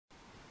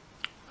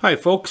Hi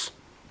folks,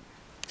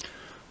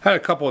 had a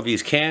couple of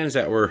these cans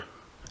that were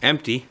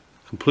empty,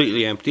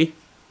 completely empty.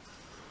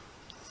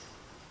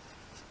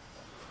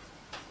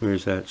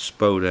 Where's that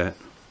spout at?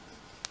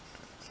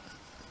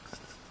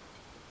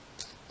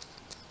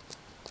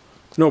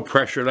 No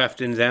pressure left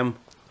in them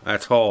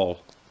at all.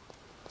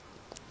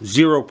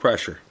 Zero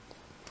pressure.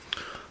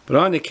 But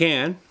on the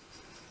can,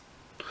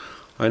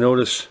 I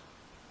notice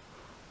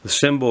the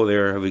symbol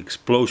there of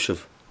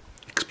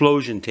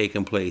explosion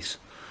taking place.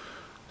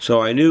 So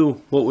I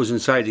knew what was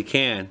inside the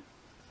can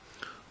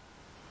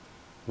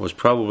was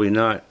probably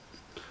not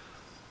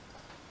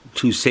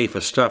too safe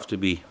a stuff to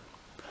be,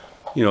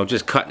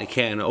 just cutting the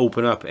can and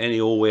open up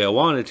any old way I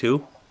wanted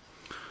to.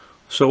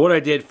 So what I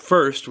did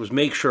first was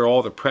make sure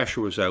all the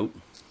pressure was out.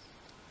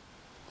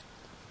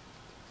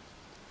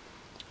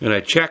 And I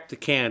checked the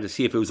can to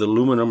see if it was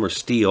aluminum or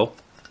steel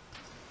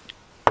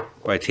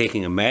by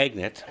taking a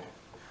magnet.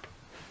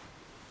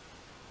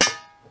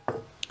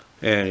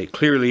 And it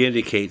clearly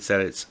indicates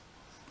that it's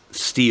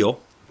steel,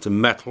 it's a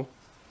metal,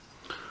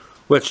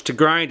 which to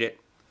grind it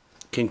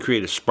can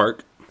create a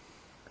spark.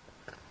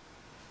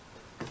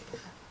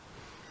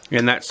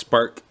 And that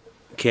spark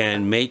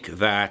can make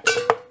that,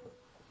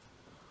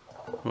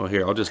 well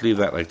here, I'll just leave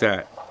that like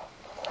that.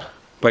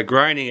 By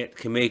grinding it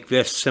can make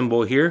this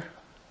symbol here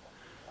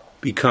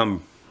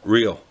become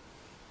real.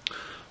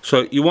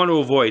 So you want to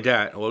avoid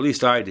that, well at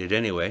least I did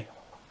anyway.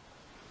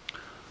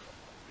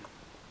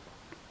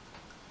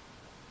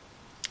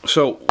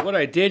 So what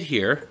I did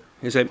here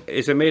is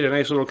I made a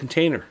nice little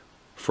container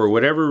for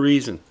whatever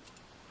reason.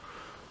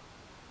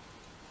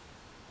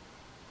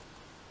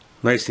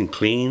 Nice and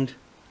cleaned.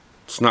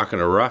 It's not going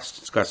to rust.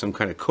 It's got some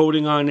kind of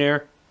coating on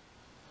there.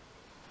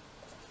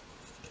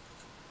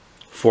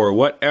 For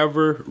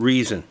whatever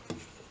reason.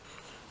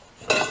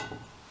 I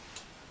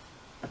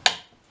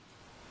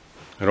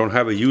don't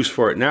have a use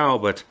for it now,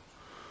 but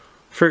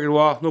figured,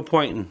 well, no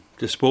point in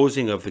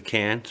disposing of the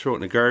can. Throw it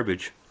in the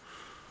garbage.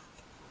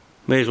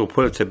 May as well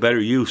put it to better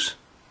use.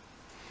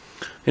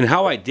 And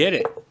how I did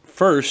it,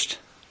 first,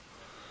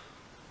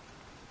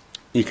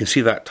 you can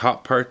see that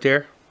top part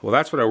there. Well,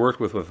 that's what I worked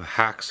with a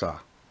hacksaw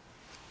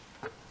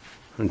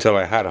until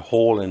I had a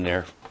hole in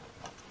there.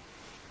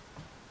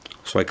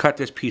 So I cut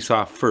this piece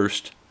off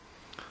first.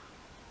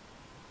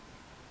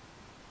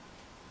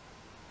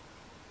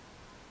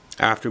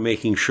 After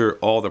making sure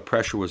all the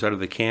pressure was out of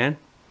the can.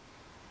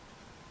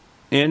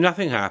 And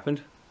nothing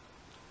happened.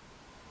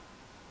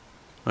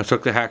 I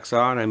took the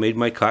hacksaw and I made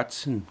my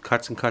cuts and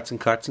cuts and cuts and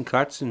cuts and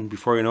cuts, and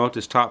before you know it,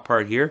 this top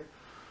part here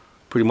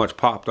pretty much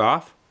popped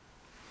off.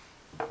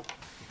 And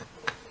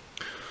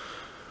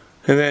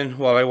then,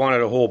 well, I wanted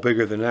a hole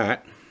bigger than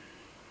that,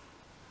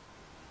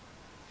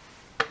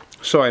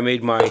 so I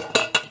made my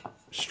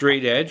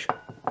straight edge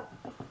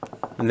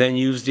and then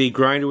used the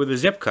grinder with a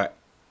zip cut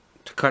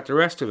to cut the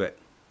rest of it.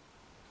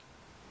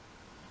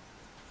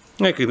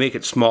 I could make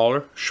it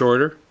smaller,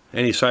 shorter,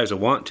 any size I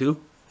want to.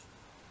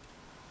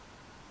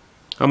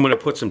 I'm going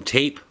to put some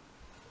tape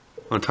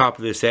on top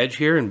of this edge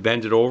here and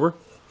bend it over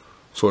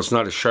so it's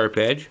not a sharp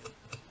edge,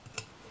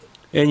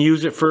 and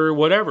use it for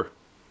whatever.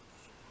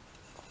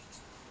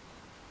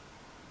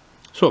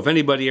 So if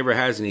anybody ever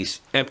has any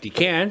empty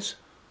cans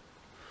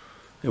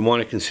and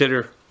want to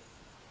consider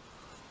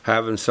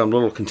having some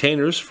little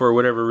containers for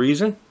whatever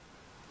reason,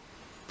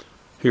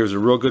 here's a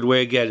real good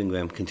way of getting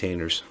them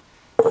containers.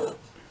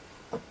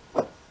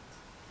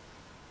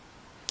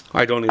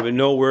 I don't even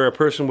know where a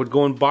person would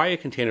go and buy a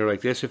container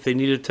like this if they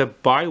needed to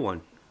buy one.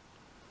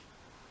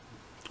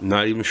 I'm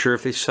not even sure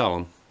if they sell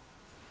them.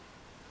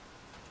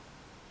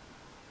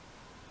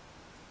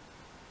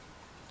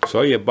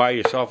 So you buy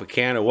yourself a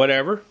can of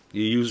whatever,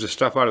 you use the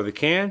stuff out of the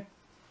can,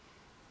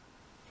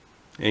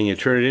 and you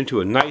turn it into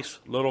a nice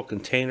little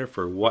container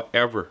for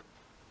whatever.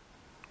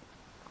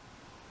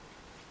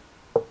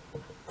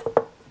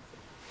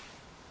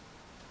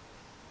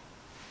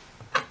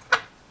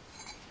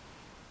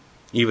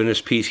 Even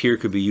this piece here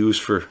could be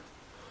used for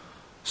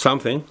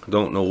something.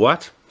 Don't know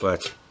what,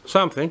 but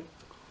something.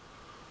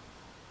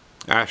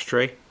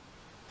 Ashtray.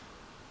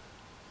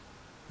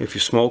 If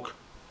you smoke.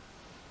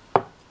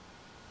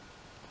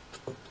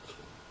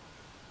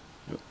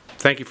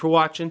 Thank you for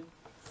watching.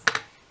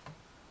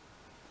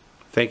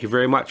 Thank you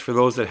very much for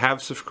those that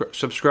have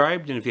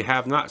subscribed, and if you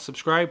have not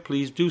subscribed,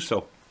 please do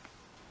so.